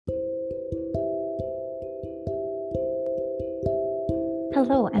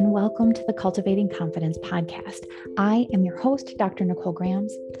Hello, and welcome to the Cultivating Confidence podcast. I am your host, Dr. Nicole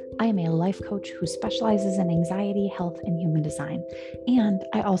Grams. I am a life coach who specializes in anxiety, health, and human design. And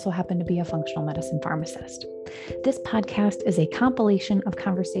I also happen to be a functional medicine pharmacist. This podcast is a compilation of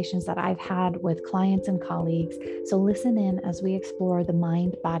conversations that I've had with clients and colleagues. So listen in as we explore the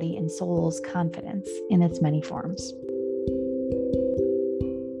mind, body, and soul's confidence in its many forms.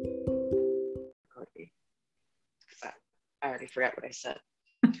 I already forgot what I said.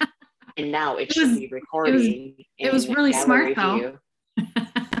 And now it should be recording. It was really smart, though.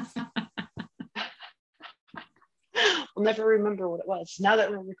 We'll never remember what it was. Now that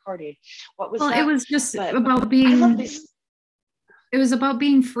we're recording, what was that? It was just about being. I love this. It was about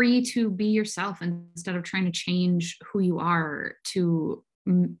being free to be yourself instead of trying to change who you are to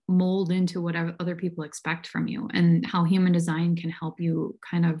mold into whatever other people expect from you, and how human design can help you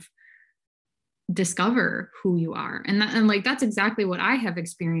kind of discover who you are. And that's exactly what I have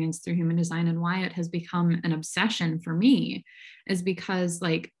experienced through human design, and why it has become an obsession for me is because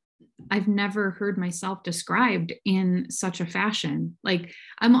I've never heard myself described in such a fashion.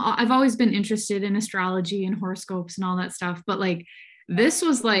 I've always been interested in astrology and horoscopes and all that stuff, but this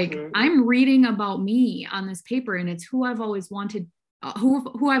was I'm reading about me on this paper, and it's who I've always wanted,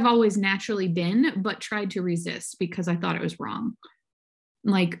 who I've always naturally been, but tried to resist because I thought it was wrong.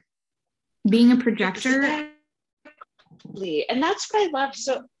 Being a projector. Exactly. And that's what I love.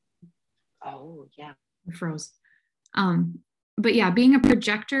 So, oh yeah. I froze. But yeah, being a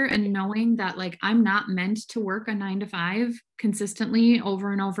projector and knowing that I'm not meant to work a 9 to 5 consistently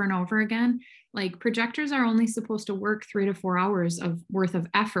over and over and over again. Projectors are only supposed to work 3 to 4 hours worth of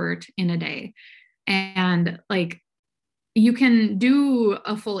effort in a day. And you can do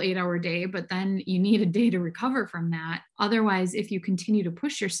a full 8-hour day, but then you need a day to recover from that. Otherwise, if you continue to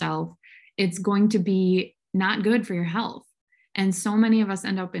push yourself, it's going to be not good for your health. And so many of us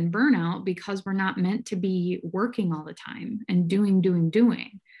end up in burnout because we're not meant to be working all the time and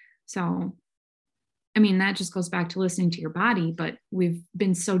doing. So, that just goes back to listening to your body, but we've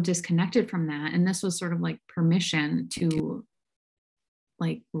been so disconnected from that. And this was sort of permission to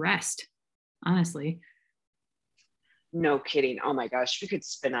rest, honestly. No kidding. Oh my gosh, we could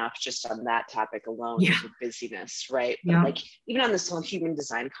spin off just on that topic alone, yeah. With busyness, right? Yeah. But even on this whole human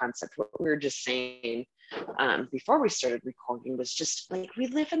design concept, what we were just saying before we started recording was just we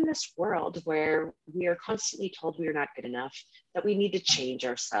live in this world where we are constantly told we are not good enough, that we need to change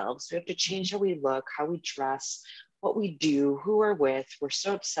ourselves. We have to change how we look, how we dress, what we do, who we're with. We're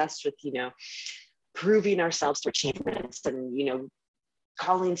so obsessed with, proving ourselves through achievements and,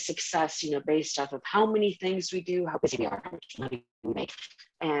 calling success, based off of how many things we do, how busy we are, how much money we make.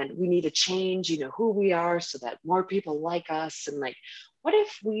 And we need to change, who we are so that more people like us. And what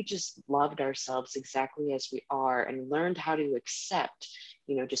if we just loved ourselves exactly as we are and learned how to accept,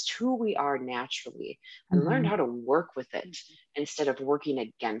 just who we are naturally and learned how to work with it instead of working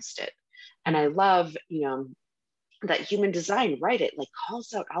against it. And I love, that human design, right? It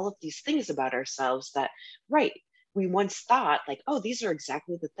calls out all of these things about ourselves that, right, we once thought oh, these are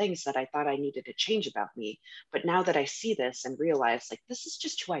exactly the things that I thought I needed to change about me. But now that I see this and realize this is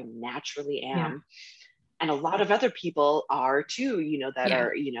just who I naturally am. Yeah. And a lot of other people are too, that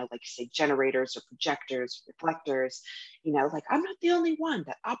are, say generators or projectors, reflectors, I'm not the only one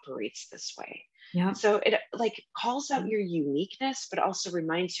that operates this way. Yeah. So it calls out your uniqueness, but also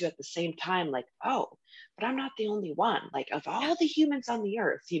reminds you at the same time, oh, but I'm not the only one. Of all the humans on the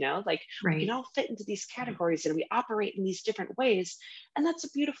earth, right. We can all fit into these categories and we operate in these different ways. And that's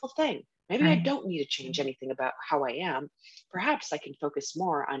a beautiful thing. Maybe right. I don't need to change anything about how I am. Perhaps I can focus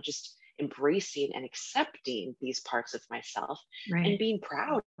more on just embracing and accepting these parts of myself, right. and being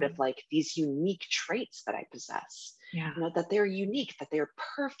proud of these unique traits that I possess. Yeah. That they're unique, that they're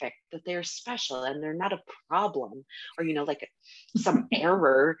perfect, that they're special, and they're not a problem or, some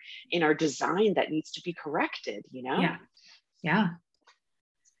error in our design that needs to be corrected, Yeah. Yeah.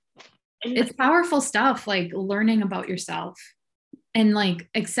 And it's powerful stuff, learning about yourself and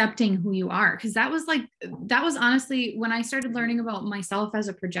accepting who you are. Cause that was honestly, when I started learning about myself as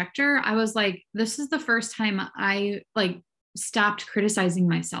a projector, I was this is the first time I stopped criticizing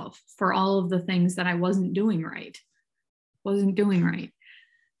myself for all of the things that I wasn't doing right.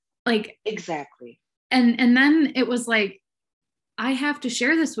 Exactly. And then it was I have to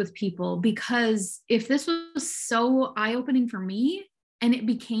share this with people, because if this was so eye-opening for me and it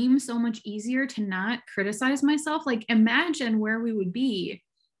became so much easier to not criticize myself, imagine where we would be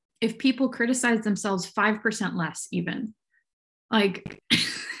if people criticize themselves 5% less even.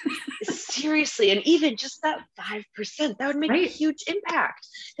 Seriously, and even just that 5%, that would make a huge impact.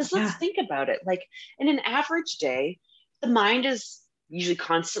 Because let's think about it. In an average day, the mind is usually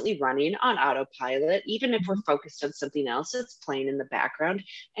constantly running on autopilot. Even if we're focused on something else, it's playing in the background.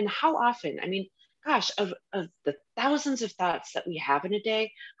 And how often, I mean, gosh, of the thousands of thoughts that we have in a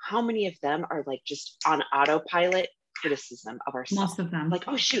day, how many of them are like just on autopilot criticism of ourselves? Most of them. Like,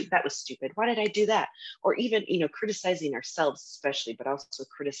 oh shoot, that was stupid. Why did I do that? Or even, criticizing ourselves especially, but also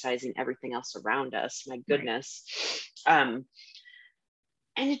criticizing everything else around us. My goodness. Right.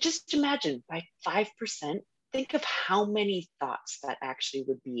 And just imagine by 5%, think of how many thoughts that actually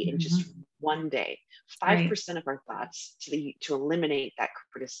would be in just one day. 5% of our thoughts to eliminate that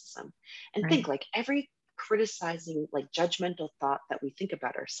criticism. And think like every criticizing, like judgmental thought that we think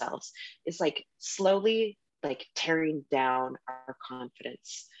about ourselves is like slowly like tearing down our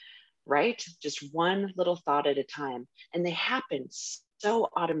confidence, right? Just one little thought at a time. And they happen so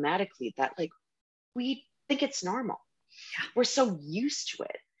automatically that like we think it's normal. Yeah. We're so used to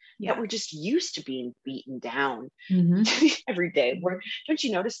it that we're just used to being beaten down every day. Don't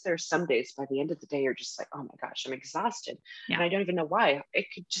you notice there's some days by the end of the day, you're just like, oh my gosh, I'm exhausted. Yeah. And I don't even know why. It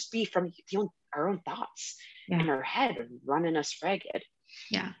could just be from our own thoughts in our head running us ragged.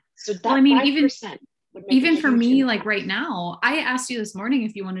 Yeah. So that 5%. Even for me, like right now, I asked you this morning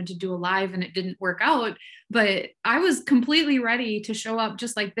if you wanted to do a live and it didn't work out, but I was completely ready to show up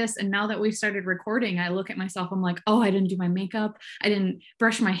just like this. And now that we've started recording, I look at myself, I'm like, oh, I didn't do my makeup. I didn't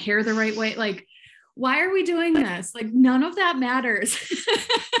brush my hair the right way. Like, why are we doing this? Like, none of that matters.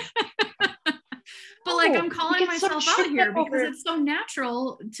 But like, I'm calling myself out here because it's so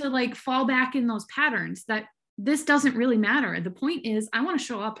natural to like fall back in those patterns that this doesn't really matter. The point is, I want to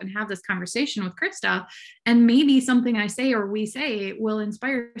show up and have this conversation with Krista, and maybe something I say or we say will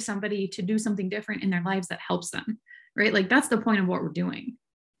inspire somebody to do something different in their lives that helps them, right? Like that's the point of what we're doing.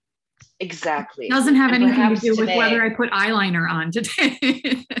 Exactly. It doesn't have anything to do with whether I put eyeliner on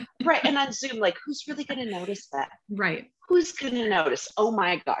today. Right. And on Zoom, like, who's really going to notice that? Right. Who's going to notice? Oh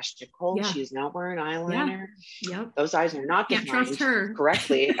my gosh, Nicole, she's not wearing eyeliner. Yeah. Yep. Those eyes are not trust her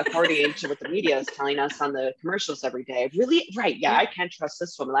correctly, according to what the media is telling us on the commercials every day. Really? Right. Yeah. I can't trust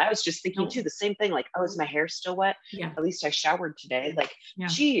this woman. I was just thinking too, the same thing. Like, oh, is my hair still wet? Yeah. At least I showered today. Like,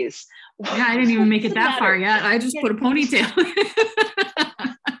 geez. Yeah. I didn't even make it that far yet. I just put a ponytail.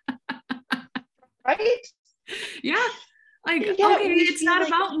 Right? Yeah. Like, okay, it's not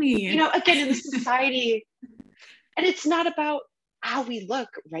about me. Again, in the society, and it's not about how we look,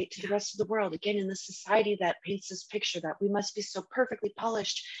 right, to the rest of the world. Again, in the society that paints this picture that we must be so perfectly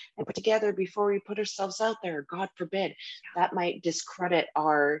polished and put together before we put ourselves out there. God forbid, that might discredit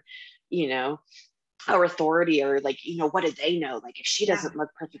our authority, or like, what do they know? Like if she doesn't look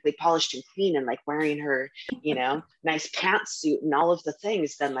perfectly polished and clean and like wearing her, nice pantsuit and all of the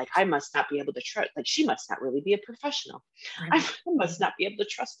things, then like I must not be able to trust, like she must not really be a professional. Right. I must not be able to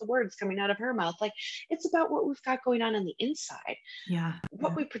trust the words coming out of her mouth. Like it's about what we've got going on the inside. Yeah.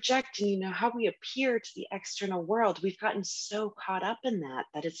 What we project and how we appear to the external world. We've gotten so caught up in that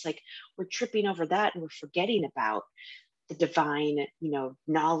it's like we're tripping over that and we're forgetting about the divine,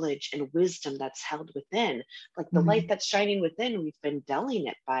 knowledge and wisdom that's held within, like the light that's shining within. We've been dulling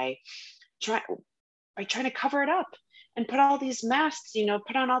it by trying to cover it up and put all these masks,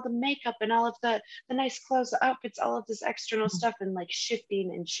 put on all the makeup and all of the nice clothes, the outfits, all of this external stuff, and like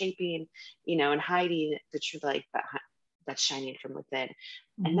shifting and shaping, and hiding the true light that's shining from within.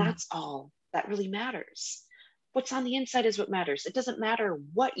 And that's all that really matters. What's on the inside is what matters. It doesn't matter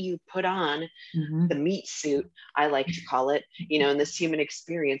what you put on, the meat suit, I like to call it, in this human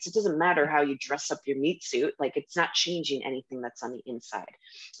experience. It doesn't matter how you dress up your meat suit. Like it's not changing anything that's on the inside.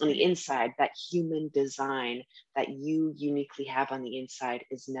 On the inside, that human design that you uniquely have on the inside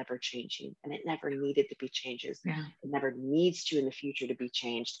is never changing. And it never needed to be changed. Yeah. It never needs to in the future to be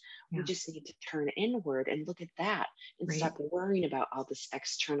changed. Yeah. We just need to turn inward and look at that and stop worrying about all this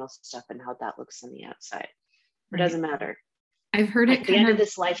external stuff and how that looks on the outside. It doesn't matter. I've heard it at the end of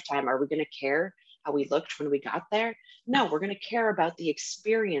this lifetime. Are we going to care how we looked when we got there? No, we're going to care about the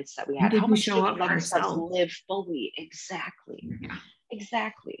experience that we had. How much did we let ourselves live fully? Exactly. Yeah.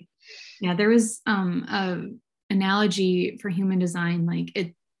 Exactly. Yeah. There was a analogy for human design.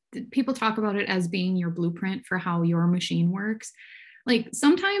 Like people talk about it as being your blueprint for how your machine works. Like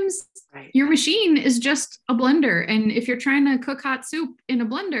sometimes your machine is just a blender. And if you're trying to cook hot soup in a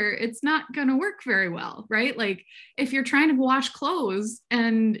blender, it's not going to work very well, right? Like if you're trying to wash clothes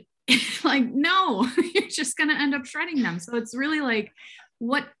and like, no, you're just going to end up shredding them. So it's really like,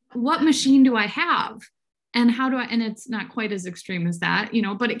 what machine do I have? And how do and it's not quite as extreme as that,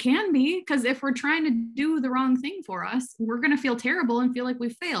 but it can be, because if we're trying to do the wrong thing for us, we're going to feel terrible and feel like we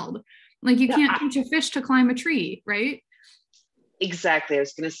failed. Like you can't teach a fish to climb a tree, right? Exactly. I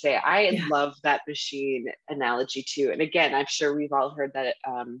was going to say, I love that machine analogy too. And again, I'm sure we've all heard that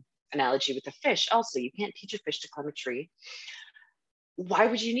analogy with the fish. Also, you can't teach a fish to climb a tree. Why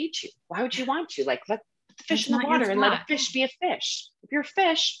would you need to? Why would you want to? Like, let the fish in the water and let a fish be a fish. If you're a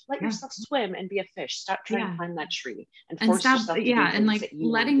fish, let yourself swim and be a fish. Stop trying to climb that tree and force yourself to do things like that you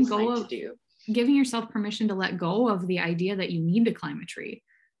letting go of to do. Giving yourself permission to let go of the idea that you need to climb a tree.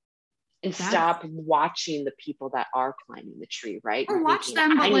 And stop watching the people that are climbing the tree, right? Or watch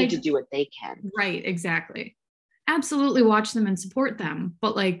them, but I need to do what they can. Right, exactly. Absolutely watch them and support them,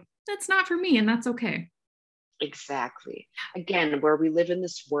 but like, that's not for me, and that's okay. Exactly. Again, where we live in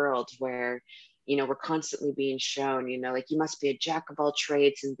this world where, you know, we're constantly being shown, you know, like you must be a jack of all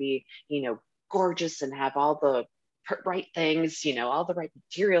trades and be, you know, gorgeous and have all the right things, you know, all the right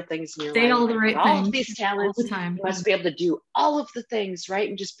material things in your life, all the right all things, of these talents all the time. You must be able to do all of the things, right?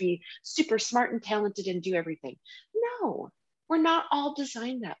 And just be super smart and talented and do everything. No, we're not all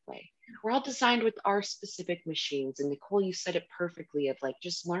designed that way. We're all designed with our specific machines. And Nicole, you said it perfectly, of like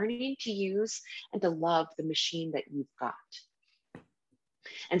just learning to use and to love the machine that you've got.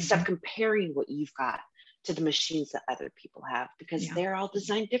 And stop comparing what you've got to the machines that other people have, because they're all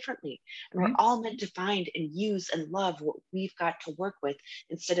designed differently. And we're all meant to find and use and love what we've got to work with,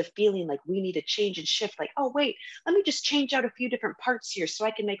 instead of feeling like we need to change and shift, like, oh, wait, let me just change out a few different parts here so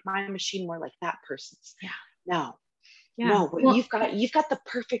I can make my machine more like that person's. No, well, you've got the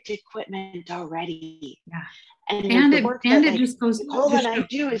perfect equipment already. And the work that just goes, Nicole and I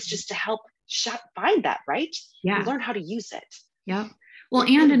do is just to help find that, right? And learn how to use it. Well,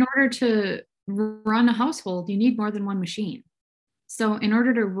 and in order to run a household, you need more than one machine. So in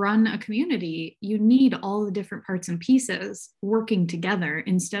order to run a community, you need all the different parts and pieces working together,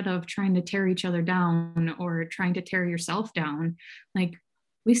 instead of trying to tear each other down or trying to tear yourself down. Like,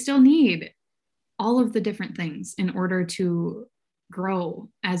 we still need all of the different things in order to grow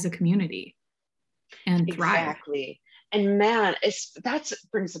as a community and thrive. Exactly. And man, that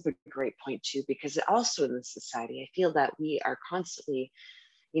brings up a great point too, because also in this society, I feel that we are constantly,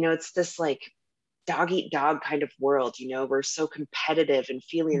 you know, it's this like dog eat dog kind of world. You know, we're so competitive and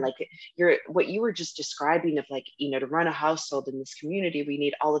feeling like what you were just describing of like, you know, to run a household in this community, we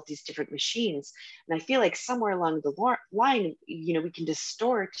need all of these different machines. And I feel like somewhere along the line, you know, we can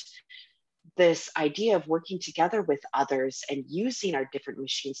distort this idea of working together with others and using our different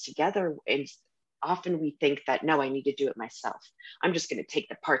machines together. And often we think that, no, I need to do it myself. I'm just going to take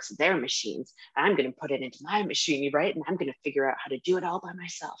the parts of their machines and I'm going to put it into my machine, right? And I'm going to figure out how to do it all by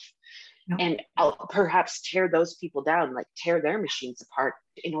myself. And I'll perhaps tear those people down, like tear their machines apart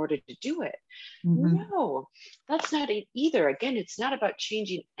in order to do it. No, that's not it either. Again, it's not about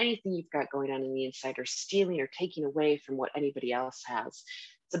changing anything you've got going on in the inside, or stealing or taking away from what anybody else has.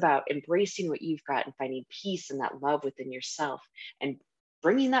 It's about embracing what you've got and finding peace and that love within yourself, and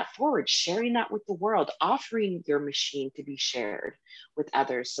bringing that forward, sharing that with the world, offering your machine to be shared with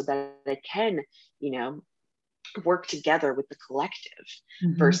others so that it can, you know, work together with the collective,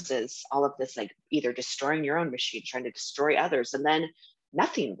 versus all of this, like either destroying your own machine, trying to destroy others, and then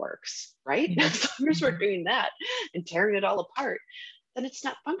nothing works, right? As long as we're doing that and tearing it all apart, then it's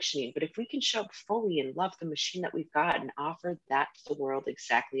not functioning. But if we can show up fully and love the machine that we've got and offer that to the world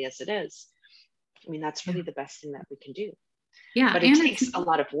exactly as it is, I mean, that's really the best thing that we can do. But it takes a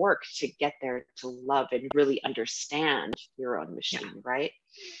lot of work to get there, to love and really understand your own machine, right?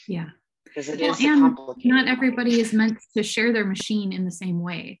 Because it is complicated. Not everybody is meant to share their machine in the same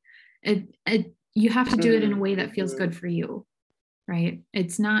way. You have to do it in a way that feels good for you, right?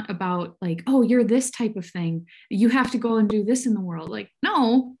 It's not about like, oh, you're this type of thing, you have to go and do this in the world. Like,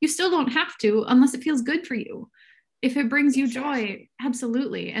 no, you still don't have to, unless it feels good for you. If it brings you joy,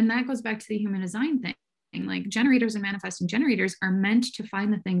 absolutely. And that goes back to the human design thing. Like, generators and manifesting generators are meant to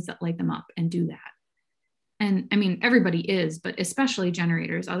find the things that light them up and do that. And I mean, everybody is, but especially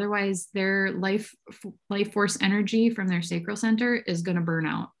generators. Otherwise, their life force energy from their sacral center is going to burn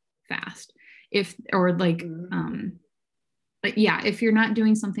out fast. If you're not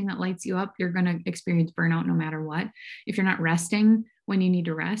doing something that lights you up, you're going to experience burnout no matter what. If you're not resting when you need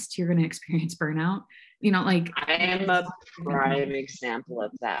to rest, you're going to experience burnout. You know, like, I am a prime example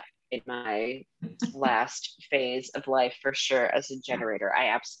of that in my last phase of life, for sure. As a generator, I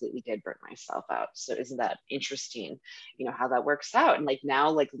absolutely did burn myself out. So isn't that interesting, you know, how that works out? And like now,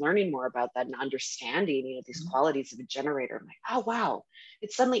 like learning more about that and understanding, you know, these qualities of a generator, I'm like, oh, wow.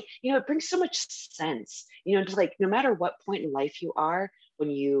 It's suddenly, you know, it brings so much sense, you know, just like no matter what point in life you are, when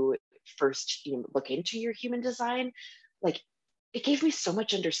you first, you know, look into your human design, like it gave me so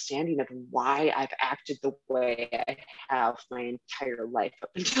much understanding of why I've acted the way I have my entire life up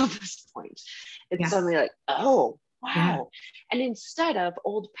until this point. It's suddenly like, oh, wow. And instead of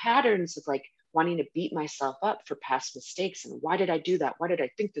old patterns of like wanting to beat myself up for past mistakes and why did I do that? Why did I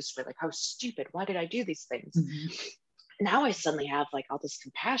think this way? Like, how stupid, why did I do these things? Now I suddenly have like all this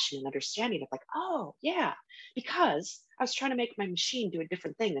compassion and understanding of like, oh yeah, because I was trying to make my machine do a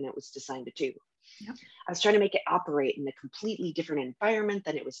different thing than it was designed to do. Yep. I was trying to make it operate in a completely different environment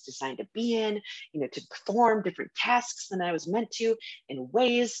than it was designed to be in, to perform different tasks than I was meant to, in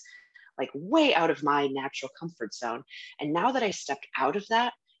ways like way out of my natural comfort zone. And now that I stepped out of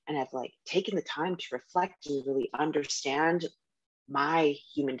that and I've like taken the time to reflect and really understand my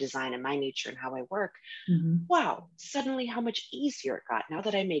human design and my nature and how I work, wow, suddenly how much easier it got now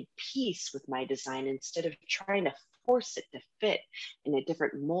that I made peace with my design instead of trying to force it to fit in a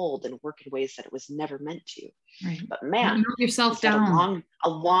different mold and work in ways that it was never meant to. Right. But man, you yourself down. A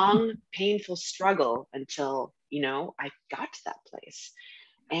long, painful struggle until, I got to that place.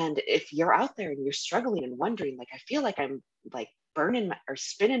 And if you're out there and you're struggling and wondering, like, I feel like I'm like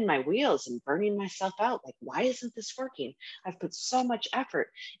spinning my wheels and burning myself out. Like, why isn't this working? I've put so much effort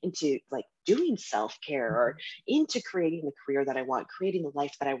into like doing self-care or into creating the career that I want, creating the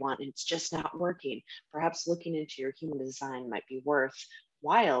life that I want, and it's just not working. Perhaps looking into your human design might be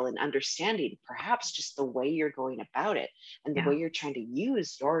worthwhile and understanding perhaps just the way you're going about it and the way you're trying to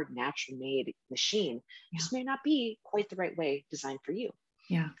use your natural made machine just may not be quite the right way designed for you.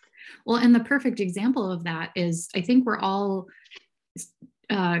 Yeah. Well, and the perfect example of that is I think we're all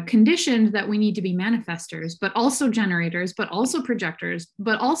conditioned that we need to be manifestors, but also generators, but also projectors,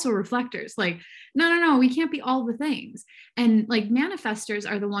 but also reflectors. Like, no, we can't be all the things. And like manifestors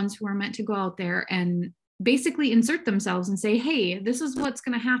are the ones who are meant to go out there and basically insert themselves and say, hey, this is what's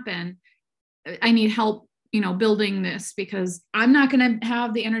going to happen. I need help, building this because I'm not going to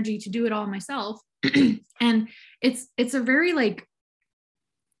have the energy to do it all myself. And it's a very like,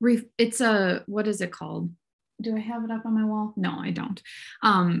 it's a, what is it called? Do I have it up on my wall? No, I don't.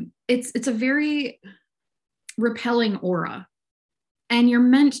 It's a very repelling aura, and you're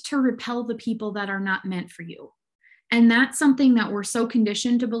meant to repel the people that are not meant for you. And that's something that we're so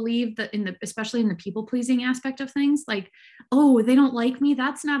conditioned to believe that especially in the people pleasing aspect of things, like, oh, they don't like me.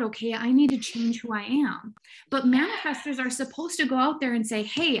 That's not okay. I need to change who I am. But manifestors are supposed to go out there and say,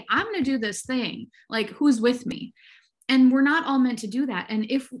 hey, I'm going to do this thing. Like, who's with me? And we're not all meant to do that. And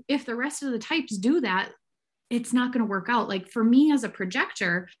if the rest of the types do that, it's not going to work out. Like for me as a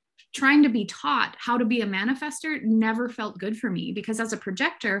projector, trying to be taught how to be a manifestor never felt good for me because as a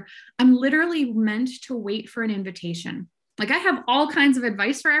projector, I'm literally meant to wait for an invitation. Like I have all kinds of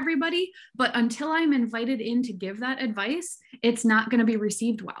advice for everybody, but until I'm invited in to give that advice, it's not going to be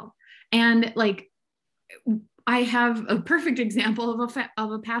received well. And like, I have a perfect example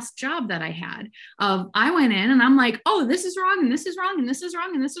of a past job that I had. I went in and I'm like, oh, this is wrong, and this is wrong, and this is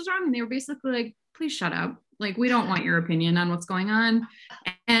wrong, and this is wrong. And they were basically like, please shut up. Like, we don't want your opinion on what's going on.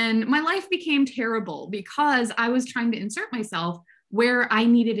 And my life became terrible because I was trying to insert myself where I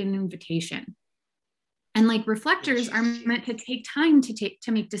needed an invitation. And like reflectors are meant to take time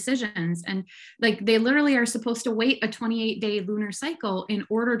to make decisions. And like they literally are supposed to wait a 28-day lunar cycle in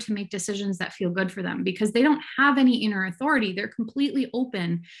order to make decisions that feel good for them because they don't have any inner authority. They're completely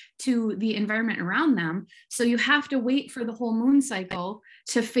open to the environment around them. So you have to wait for the whole moon cycle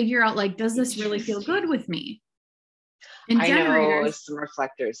to figure out, like, does this really feel good with me? And I know some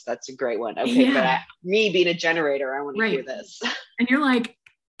reflectors. That's a great one. Okay, but me being a generator, I want to hear this. And you're like,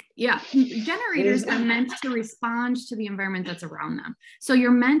 yeah, generators are meant to respond to the environment that's around them. So you're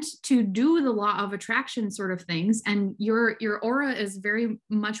meant to do the law of attraction sort of things. And your aura is very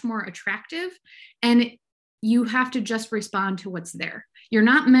much more attractive. And you have to just respond to what's there. You're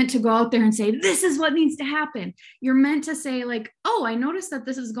not meant to go out there and say, this is what needs to happen. You're meant to say like, oh, I noticed that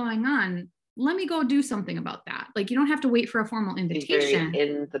this is going on. Let me go do something about that. Like, you don't have to wait for a formal invitation.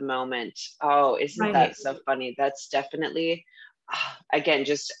 In the moment. Oh, isn't that so funny? That's definitely, again,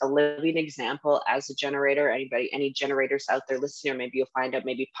 just a living example as a generator. Any generators out there listening, or maybe you'll find out,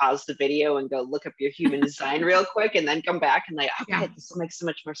 maybe pause the video and go look up your human design real quick and then come back and like, okay, this will make so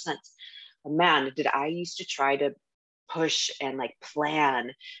much more sense. But man, did I used to try to push and like plan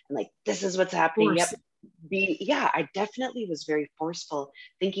and like, this is what's happening. I definitely was very forceful,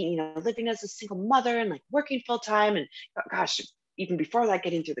 thinking, living as a single mother and like working full time. And gosh, even before that,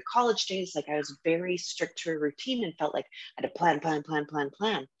 getting through the college days, like I was very strict to a routine and felt like I had to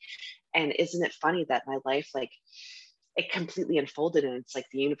plan. And isn't it funny that my life, like, it completely unfolded, and it's like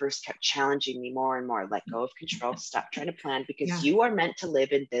the universe kept challenging me more and more. Let go of control, stop trying to plan, because you are meant to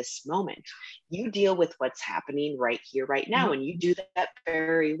live in this moment. You deal with what's happening right here, right now, and you do that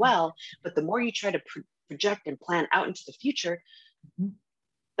very well. But the more you try to project and plan out into the future,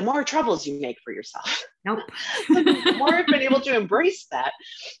 the more troubles you make for yourself. Nope. The more I've been able to embrace that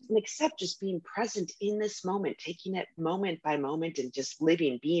and accept just being present in this moment, taking it moment by moment and just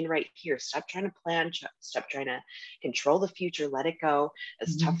living, being right here. Stop trying to plan, stop trying to control the future, let it go,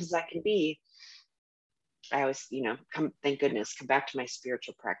 as tough as that can be. I always, thank goodness, come back to my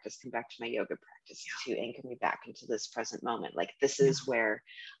spiritual practice, come back to my yoga practice to anchor me back into this present moment. Like, this is where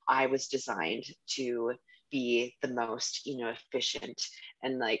I was designed to be the most, efficient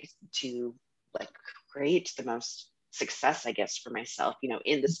and like to like create the most success, I guess, for myself,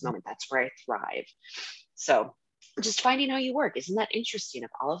 in this moment. That's where I thrive. So just finding how you work. Isn't that interesting? Of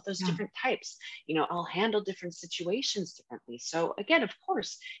all of those different types, I'll handle different situations differently. So again, of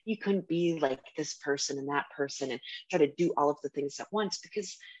course, you couldn't be like this person and that person and try to do all of the things at once,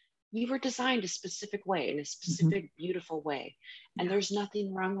 because you were designed a specific way, in a specific, beautiful way. And there's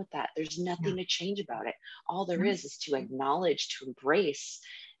nothing wrong with that. There's nothing to change about it. All there is to acknowledge, to embrace,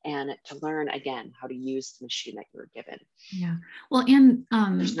 and to learn again how to use the machine that you were given. Yeah. Well, and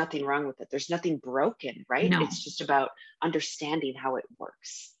there's nothing wrong with it. There's nothing broken, right? No. It's just about understanding how it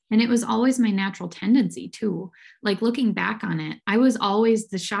works. And it was always my natural tendency too. Like, looking back on it, I was always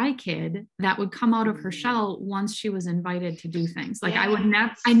the shy kid that would come out of her shell once she was invited to do things. Like,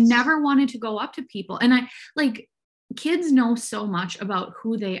 I never wanted to go up to people. And kids know so much about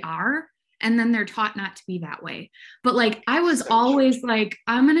who they are, and then they're taught not to be that way. But like, I was always like,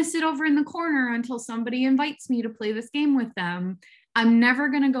 I'm going to sit over in the corner until somebody invites me to play this game with them. I'm never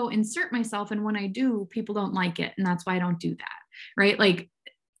going to go insert myself. And when I do, people don't like it. And that's why I don't do that. Right. Like,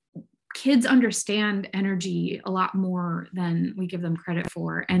 kids understand energy a lot more than we give them credit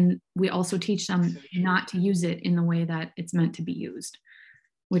for. And we also teach them not to use it in the way that it's meant to be used,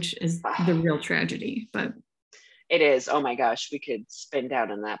 which is the real tragedy. But it is. Oh my gosh, we could spin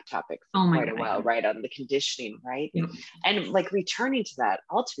down on that topic for quite a while, right? On the conditioning, right? Yeah. And like, returning to that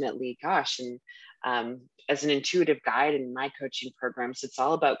ultimately, gosh, and as an intuitive guide in my coaching programs, it's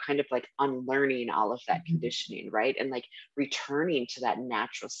all about kind of like unlearning all of that conditioning, right? And like returning to that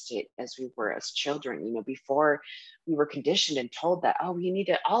natural state as we were as children, before we were conditioned and told that, oh, you need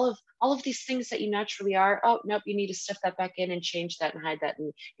to, all of these things that you naturally are, oh, nope, you need to stuff that back in and change that and hide that,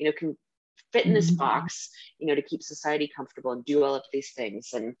 and, can fit in this box, to keep society comfortable and do all of these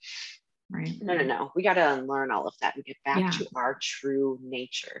things. And no, we got to unlearn all of that and get back to our true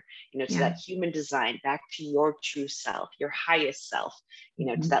nature, to that human design, back to your true self, your highest self,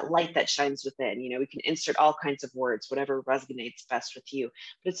 to that light that shines within. We can insert all kinds of words, whatever resonates best with you,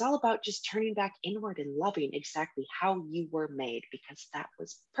 but it's all about just turning back inward and loving exactly how you were made, because that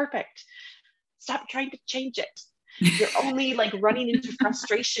was perfect. Stop trying to change it. You're only like running into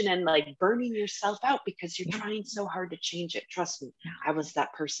frustration and like burning yourself out because you're trying so hard to change it. Trust me, I was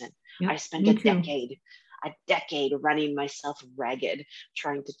that person. I spent a decade running myself ragged,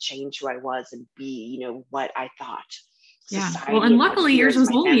 trying to change who I was and be, what I thought. Society, well, and luckily yours was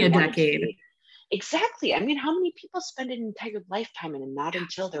only a decade. Exactly. I mean, how many people spend an entire lifetime and not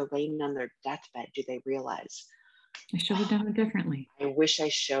until they're laying on their deathbed do they realize, I should have done it differently. I wish I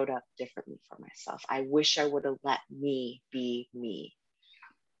showed up differently for myself. I wish I would have let me be me.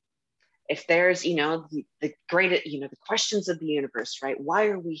 If there's, the great, the questions of the universe, right? Why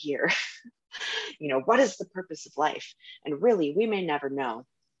are we here? What is the purpose of life? And really, we may never know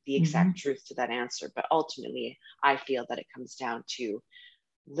the exact truth to that answer, but ultimately, I feel that it comes down to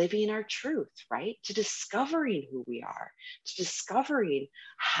living our truth, right? To discovering who we are, to discovering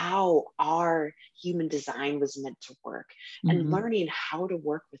how our human design was meant to work, and learning how to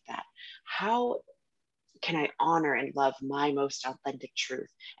work with that. How can I honor and love my most authentic truth?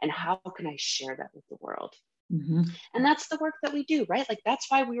 And how can I share that with the world? And that's the work that we do, right? Like, that's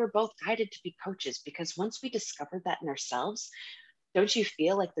why we were both guided to be coaches, because once we discovered that in ourselves, don't you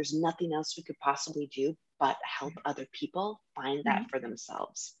feel like there's nothing else we could possibly do but help other people find that for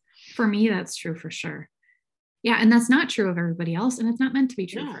themselves? For me, that's true for sure. Yeah. And that's not true of everybody else. And it's not meant to be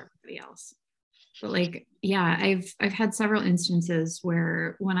true for everybody else. But like, yeah, I've had several instances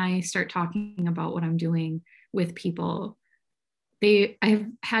where when I start talking about what I'm doing with people, I've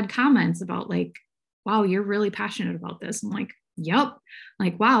had comments about like, wow, you're really passionate about this. I'm like, yep.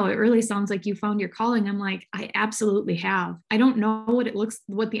 Like, wow, it really sounds like you found your calling. I'm like, I absolutely have. I don't know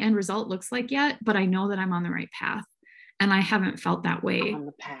what the end result looks like yet, but I know that I'm on the right path. And I haven't felt that way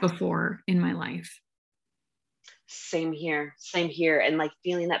before in my life. Same here, same here. And like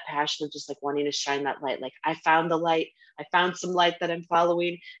feeling that passion of just like wanting to shine that light. Like I found the light, I found some light that I'm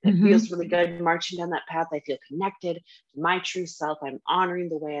following. And it feels really good marching down that path. I feel connected to my true self. I'm honoring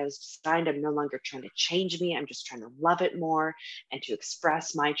the way I was designed. I'm no longer trying to change me. I'm just trying to love it more and to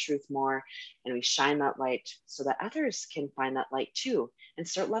express my truth more. And we shine that light so that others can find that light too and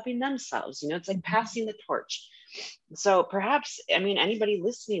start loving themselves. You know, it's like passing the torch. So perhaps, I mean, anybody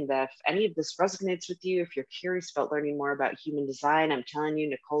listening, that if any of this resonates with you, if you're curious about learning more about human design, I'm telling you,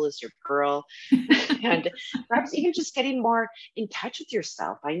 Nicole is your girl. And perhaps even just getting more in touch with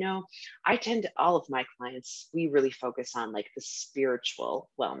yourself. I know I tend to, all of my clients, we really focus on like the spiritual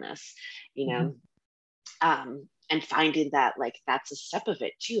wellness, you know, and finding that like that's a step of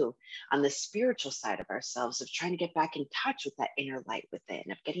it too, on the spiritual side of ourselves, of trying to get back in touch with that inner light within,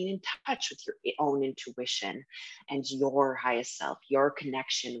 of getting in touch with your own intuition and your highest self, your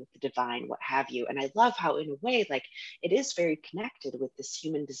connection with the divine, what have you. And I love how in a way, like it is very connected with this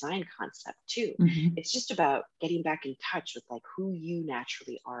human design concept too. It's just about getting back in touch with like who you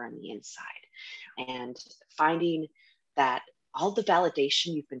naturally are on the inside, and finding that all the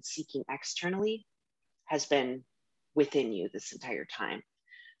validation you've been seeking externally has been within you this entire time.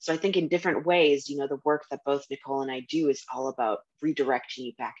 So I think in different ways, you know, the work that both Nicole and I do is all about redirecting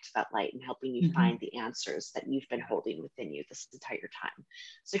you back to that light and helping you find the answers that you've been holding within you this entire time.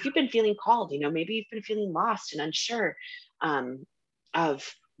 So if you've been feeling called, you know, maybe you've been feeling lost and unsure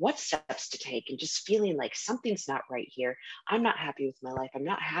of what steps to take, and just feeling like something's not right here. I'm not happy with my life. I'm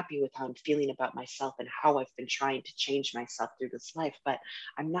not happy with how I'm feeling about myself and how I've been trying to change myself through this life, but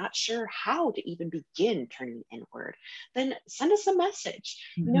I'm not sure how to even begin turning inward. Then send us a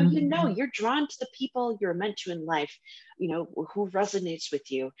message. You know, you're drawn to the people you're meant to in life, you know, who resonates with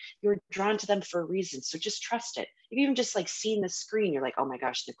you. You're drawn to them for a reason. So just trust it. If you even just like seeing the screen, you're like, oh my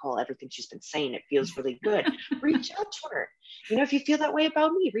gosh, Nicole, everything she's been saying, it feels really good. Reach out to her. You know, if you feel that way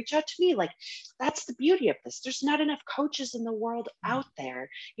about me, reach out to me. Like, that's the beauty of this. There's not enough coaches in the world out there,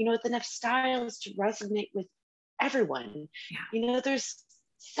 you know, with enough styles to resonate with everyone. You know, there's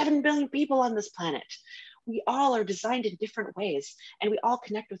 7 billion people on this planet. We all are designed in different ways, and we all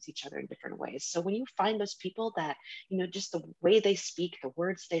connect with each other in different ways. So when you find those people that, you know, just the way they speak, the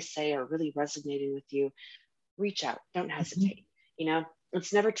words they say are really resonating with you, reach out. Don't hesitate. You know,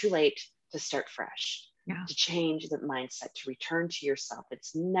 it's never too late to start fresh. To change the mindset, to return to yourself.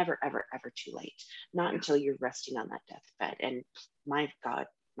 It's never, ever, ever too late. Not until you're resting on that deathbed. And my God,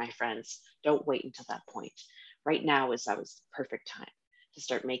 my friends, don't wait until that point. Right now is always the perfect time to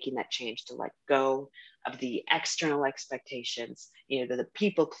start making that change, to let go of the external expectations, you know, the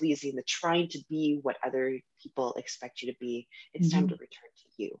people pleasing, the trying to be what other people expect you to be. It's time to return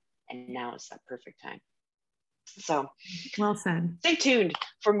to you. And now is that perfect time. So well said. Stay tuned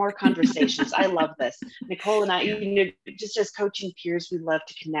for more conversations. I love this. Nicole and I, you know, just as coaching peers, we love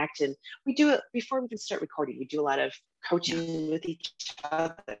to connect, and we do it before we even start recording. We do a lot of coaching with each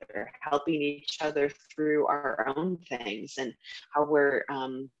other, helping each other through our own things and how we're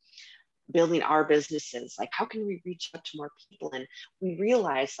building our businesses. Like, how can we reach out to more people? And we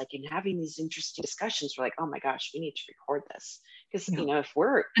realize, like, in having these interesting discussions, we're like, oh my gosh, we need to record this. Because, you know, if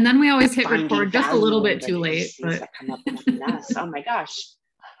we're, and then we always hit record just a little bit too late, but that come up in us, oh my gosh,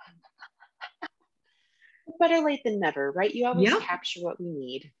 better late than never, right? You always capture what we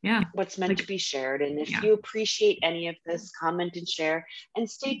need, what's meant to be shared. And if you appreciate any of this, comment and share, and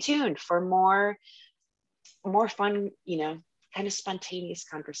stay tuned for more fun, you know, kind of spontaneous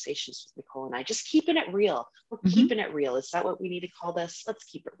conversations with Nicole and I, just keeping it real. We're keeping it real. Is that what we need to call this? Let's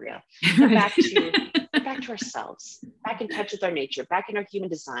keep it real. Get back to ourselves, back in touch with our nature, back in our human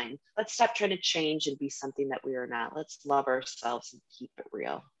design. Let's stop trying to change and be something that we are not. Let's love ourselves and keep it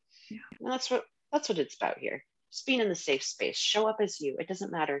real. And that's what it's about here. Just being in the safe space. Show up as you. It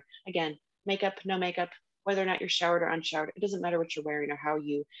doesn't matter. Again, makeup, no makeup, whether or not you're showered or unshowered. It doesn't matter what you're wearing or how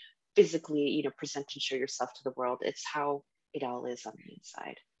you physically, you know, present and show yourself to the world. It's how it all is on the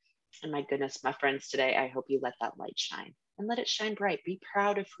inside. And my goodness, my friends, today, I hope you let that light shine, and let it shine bright. Be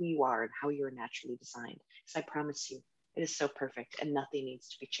proud of who you are and how you're naturally designed. Because I promise you, it is so perfect and nothing needs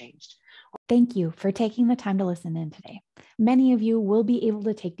to be changed. Thank you for taking the time to listen in today. Many of you will be able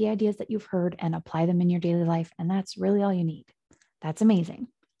to take the ideas that you've heard and apply them in your daily life, and that's really all you need. That's amazing.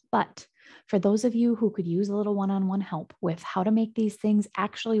 But for those of you who could use a little one-on-one help with how to make these things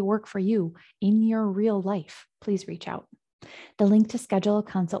actually work for you in your real life, please reach out. The link to schedule a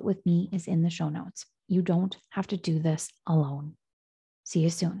consult with me is in the show notes. You don't have to do this alone. See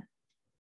you soon.